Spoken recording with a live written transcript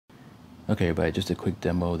Okay, everybody, just a quick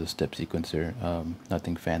demo of the step sequencer.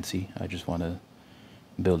 Nothing fancy. I just want to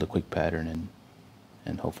build a quick pattern,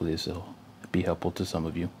 and hopefully this will be helpful to some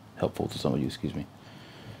of you. Excuse me.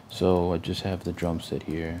 So I just have the drum set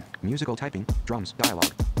here. Musical typing, drums,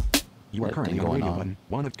 dialogue. You are currently on radio button.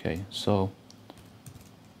 Okay, so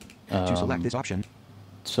to select this option.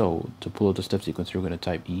 So to pull up the step sequencer, we're going to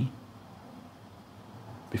type E.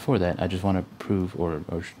 Before that, I just want to prove or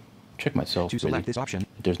check myself. To select this option,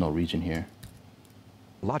 there's no region here.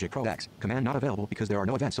 Logic Pro X command not available because there are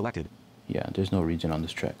no events selected. Yeah, there's no region on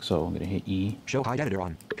this track, so I'm going to hit E. Show hide editor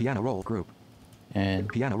on piano roll group. And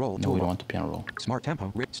piano roll. No, we don't want the piano roll. Smart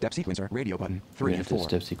tempo step sequencer radio button 3 and 4.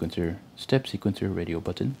 Step sequencer radio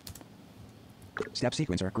button. Step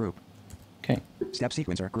sequencer group. Okay. Step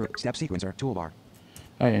sequencer group. Step sequencer toolbar.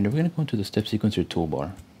 All right, and we're going to go into the step sequencer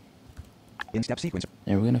toolbar. In step sequencer.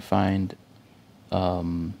 And we're going to find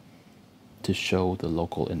to show the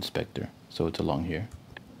local inspector. So it's along here.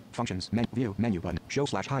 Functions, view, menu button, show /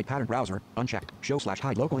 hide pattern browser, unchecked, show /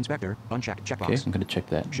 hide local inspector, unchecked, checkbox. Okay, I'm going to check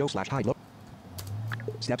that. Show / hide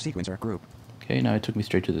step sequencer group. Okay, now it took me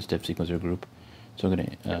straight to the step sequencer group. So I'm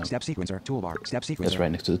going to... step sequencer toolbar, step sequencer. That's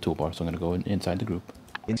right next to the toolbar, so I'm going to go inside the group.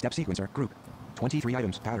 In step sequencer group. 23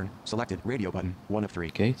 items, pattern, selected, radio button, 1 of 3.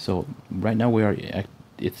 Okay, so right now we are...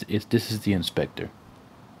 this is the inspector.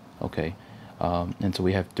 Okay, and so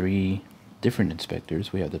we have 3 different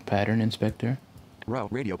inspectors. We have the pattern inspector. Row,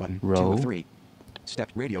 radio button, row, 2 of 3.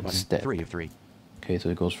 Step, radio button, step. 3 of 3. Okay, so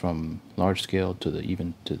it goes from large scale to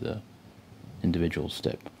the individual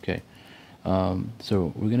step. Okay,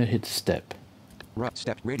 so we're gonna hit step. Row,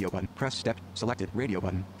 step, radio button, press step, selected, radio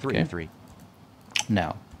button, 3 of 3.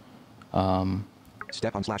 Now,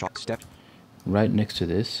 step on / off, step. Right next to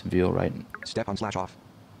this, VO right. Step on / off.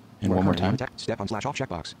 And one more time. Step on / off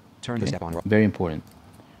checkbox. Turn the step on. Very important.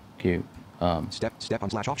 Okay. Step on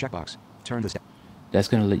 / off checkbox. Turn the step. That's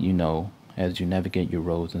going to let you know as you navigate your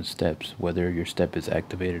rows and steps whether your step is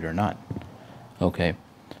activated or not. Okay.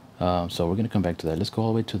 So we're going to come back to that. Let's go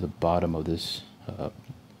all the way to the bottom of this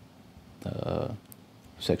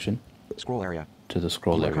section. Scroll area. To the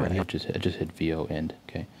scroll area. I just hit VO end.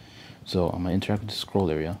 Okay. So I'm going to interact with the scroll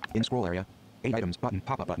area. In scroll area, 8 items button,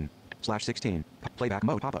 pop-up button, /16, playback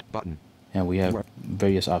mode pop-up button. And we have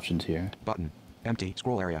various options here. Button, empty,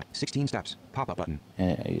 scroll area, 16 steps, pop-up button.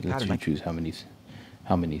 And let's choose how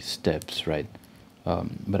many steps, right?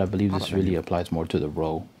 But I believe this really applies more to the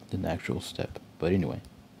row than the actual step. But anyway.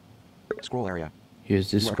 Scroll area. Here's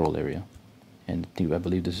this scroll area. And I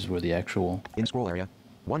believe this is where the actual... In scroll area,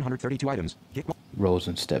 132 items. Rows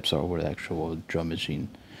and steps are where the actual drum machine...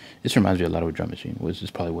 This reminds me a lot of a drum machine, which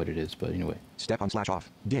is probably what it is, but anyway. Step on /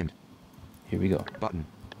 off, dimmed. Here we go. Button.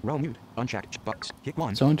 Row mute, unchecked, buttons, hit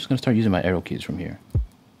 1. So I'm just going to start using my arrow keys from here.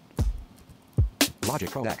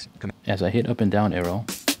 Logic Pro X. As I hit up and down arrow,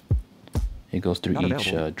 it goes through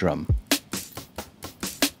each drum.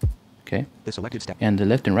 Okay. The selected step. And the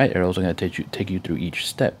left and right arrows are going to take you through each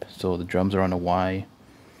step. So the drums are on a Y,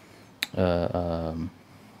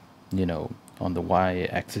 you know, on the Y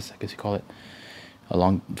axis, I guess you call it,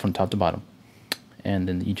 along from top to bottom. And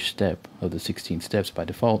then each step of the 16 steps by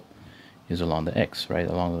default is along the X, right,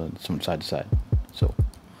 from side to side. So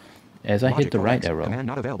as I hit the right arrow, command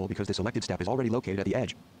not available because the selected step is already located at the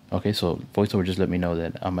edge. Okay, so VoiceOver just let me know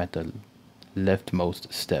that I'm at the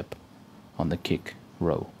leftmost step on the kick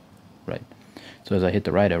row, right? So as I hit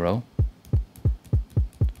the right arrow,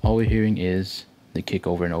 all we're hearing is the kick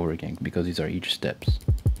over and over again because these are each steps.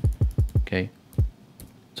 Okay.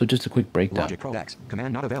 So just a quick breakdown. Logic Pro X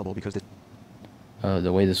command not available because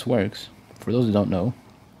the way this works, for those who don't know,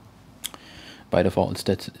 by default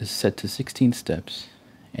it's set to 16 steps,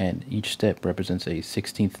 and each step represents a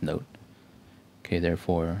 16th note. Okay,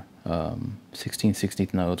 therefore 16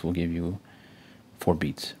 16th notes will give you 4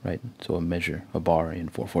 beats, right? So a measure, a bar in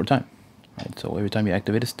 4/4 time, right? So every time you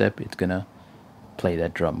activate a step, it's gonna play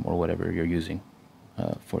that drum or whatever you're using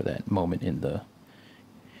for that moment in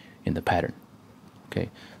the pattern. Okay,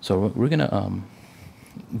 so we're gonna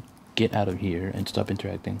get out of here and stop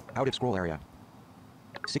interacting. Out of scroll area.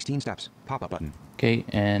 16 steps, pop-up button. Okay,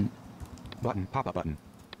 and button, pop-up button.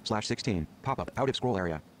 /16, pop-up, out of scroll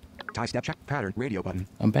area. Tie step check, pattern, radio button.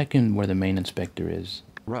 I'm back in where the main inspector is.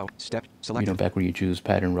 Row, step, select. You know, back where you choose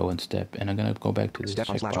pattern, row, and step. And I'm gonna go back to this step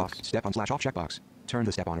on / off. Step on / off checkbox. Turn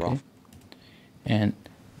the step on or off. And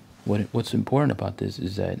what's important about this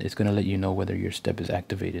is that it's gonna let you know whether your step is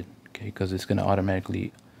activated. Okay, because it's gonna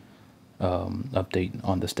automatically update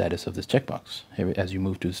on the status of this checkbox as you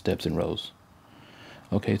move through steps and rows.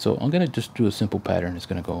 Okay, so I'm gonna just do a simple pattern. It's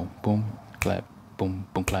gonna go boom, clap, boom,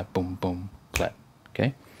 boom, clap, boom, boom, clap.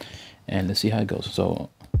 Okay, and let's see how it goes. So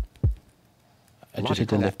I just hit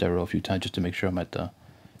the left arrow a few times just to make sure I'm at the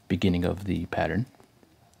beginning of the pattern.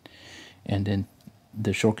 And then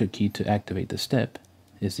the shortcut key to activate the step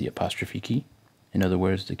is the apostrophe key. In other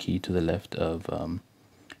words, the key to the left of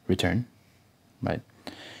return, right?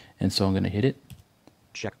 And so I'm going to hit it.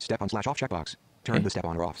 Check step on / off checkbox. Turn the step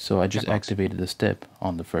on or off. So I just activated the step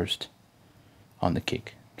on the first, on the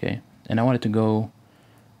kick, okay? And I want it to go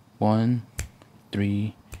 1,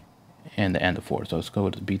 3, and the 4. So let's go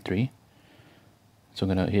with beat 3. So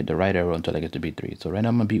I'm going to hit the right arrow until I get to beat 3. So right now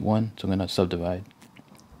I'm on beat 1, so I'm going to subdivide.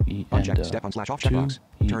 E Uncheck and, step on / off checkbox.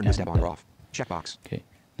 Turn the step on or off. Checkbox. Okay.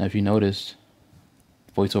 Now if you notice,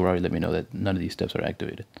 VoiceOver already let me know that none of these steps are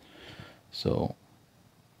activated. So,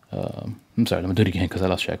 I'm sorry, let me do it again because I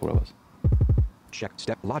lost track of where I was. Check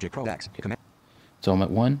step Logic Pro X. Okay. So I'm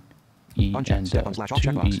at 1, E Uncheck and step on / off 2,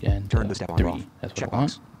 checkbox. E and Turn the step on 3. or off. That's what Checkbox. I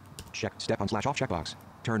want. Check step on / off checkbox.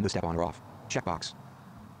 Turn the step on or off. Checkbox.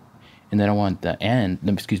 And then I want the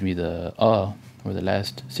the or the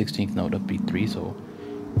last 16th note of beat 3. So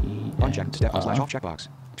E Uncheck step on / off checkbox.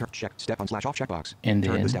 Check step on / off checkbox. And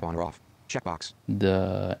turn then the step on or off. Checkbox.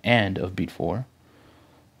 The and of beat 4.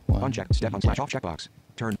 Uncheck step on / off checkbox.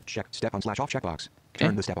 Check step on / off checkbox.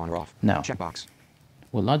 Turn the step on or off. Now, checkbox.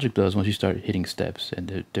 What Logic does once you start hitting steps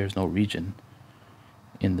and there's no region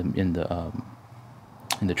in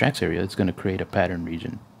the tracks area, it's going to create a pattern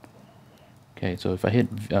region. Okay, so if I hit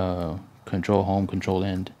Control Home, Control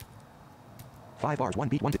End, 5 bars, 1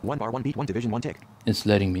 beat, 1 bar, 1 beat, 1 division, 1 tick. It's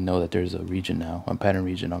letting me know that there's a region now, a pattern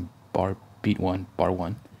region on beat 1, bar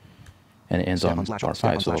 1, and it ends on bar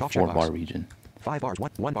 5, so a 4-bar region. 5 bars,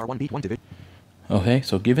 1 bar, 1 beat, 1 division. Okay,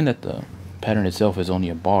 so given that the pattern itself is only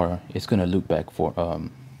a bar, it's going to loop back for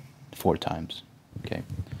 4 times. Okay,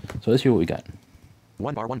 so let's hear what we got.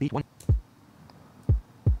 1 bar, 1 beat, 1.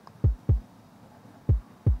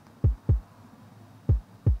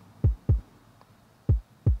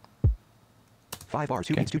 5 bars,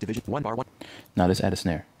 2 beats, 2 division, 1 bar, 1. Now let's add a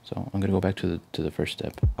snare. So I'm going to go back to the first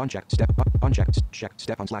step. Unchecked step, unchecked, check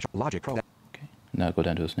step on / Logic Pro. Okay, now go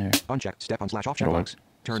down to a snare. Unchecked step on / off checkbox.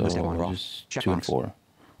 Turn the step on or off. Checkbox. 2 and 4.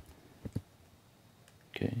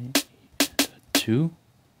 Okay, 2.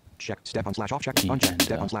 Check step on / off check. Unchecked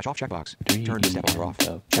step on / off checkbox. Turn the step on or off.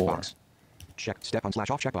 Checkbox. Check step on /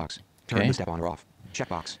 off checkbox. Turn the step on or off.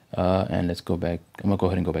 Checkbox. And let's go back. I'm gonna go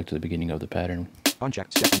ahead and go back to the beginning of the pattern.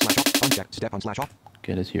 Unchecked step on / off. Unchecked step on / off.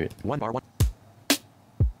 Okay, let's hear it. 1 bar, 1.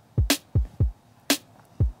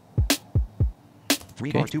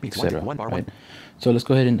 3 bars, 2 beats, 1 bar, 1. So let's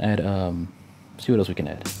go ahead and add. See what else we can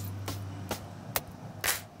add.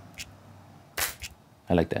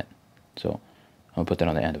 I like that. So I'm gonna put that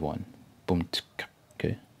on the end of 1. Boom.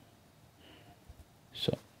 Okay.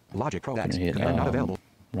 So Logic Pro X. Hit, not available.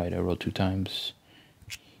 Right arrow 2 times.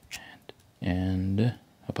 And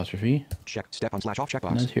apostrophe. Check step on / off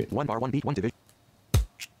checkbox. 1 bar, 1 beat, 1 division.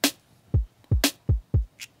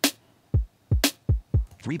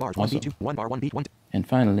 3 bars, 1 beat, 2. 1 bar, 1 beat, 1. And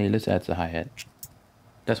finally, let's add the hi-hat.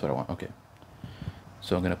 That's what I want. Okay.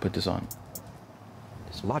 So I'm gonna put this on.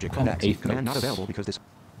 Logic Pro X. Command not available because this.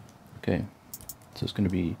 Okay. So it's gonna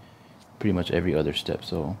be pretty much every other step.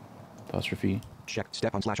 So apostrophe. Check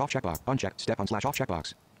step on / off checkbox. Unchecked step on / off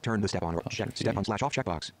checkbox. Turn the step on or off. Check step on / off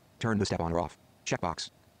checkbox. Turn the step on or off. Checkbox.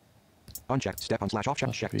 Unchecked step on / off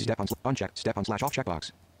check. Check step on unchecked step on / off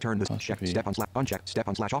checkbox. Turn the check step on unchecked step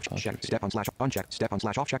on / off check step on unchecked step on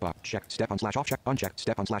 / off checkbox. Check step on / off check. Unchecked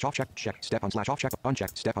step on / off check. Check step on / off check.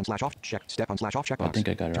 Unchecked step on / off check step on / off checkbox. I think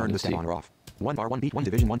I got it. Turn the step on or off. 1 bar, 1 beat, 1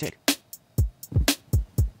 division, 1 tick.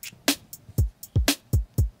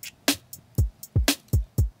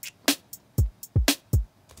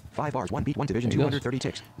 5 bars, 1 beat, 1 division, 230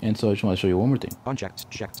 ticks. And so I just want to show you one more thing. Unchecked,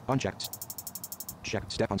 checked, unchecked.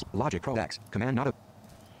 Checked step on Logic Pro X. Command not a.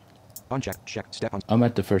 Unchecked, checked step on. I'm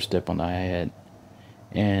at the first step on the hi-hat,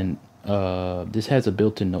 and this has a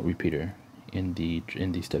built-in note repeater in the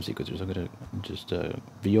step sequencers. I'm gonna just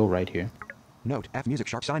VO right here. Note F music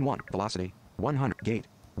sharp sign 1 velocity 100 gate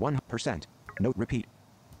 1% note repeat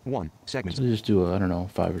 1 segments. So just do I don't know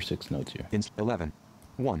 5 or 6 notes here. 11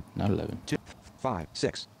 1 not 11 2 5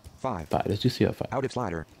 6 5 5. Let's just see how 5. Out of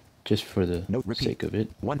slider. Just for the note repeat. sake of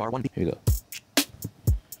it. 1 bar 1 beat. Here you go.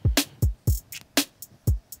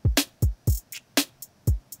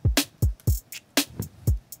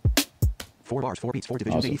 Four bars, 4 beats, 4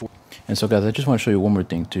 divisions, Awesome. 84. And so, guys, I just want to show you one more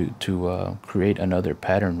thing to create another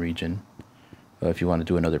pattern region. If you want to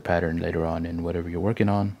do another pattern later on in whatever you're working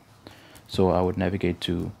on. So I would navigate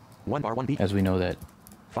to 1 bar 1 beat. As we know that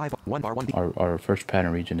 1 bar 1 beat. Our first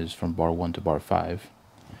pattern region is from bar 1 to bar 5.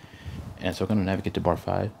 And so I'm going to navigate to bar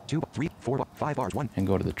 5. 2, 3, 4, 5 bars 1. And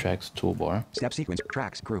go to the tracks toolbar. Step sequence,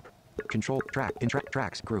 tracks, group. Control track in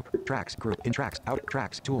tracks group in tracks out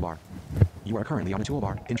tracks toolbar. You are currently on a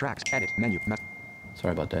toolbar in tracks edit menu.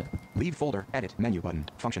 Sorry about that. Leave folder edit menu button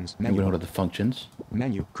functions And we menu go to the functions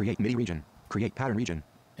menu create MIDI region create pattern region.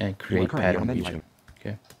 and You are create currently on pattern menu region. item.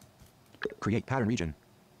 Okay. Create pattern region.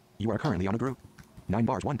 You are currently on a group. 9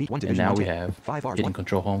 bars 1 beat 1 And division. now 1 we tape. have 5 bars hitting 1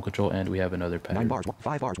 control home control, and we have another 9 pattern bars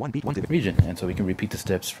 5 bars 1 beat 1 division. region, and so we can repeat the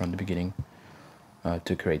steps from the beginning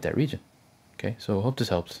to create that region. Okay, so hope this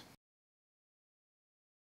helps.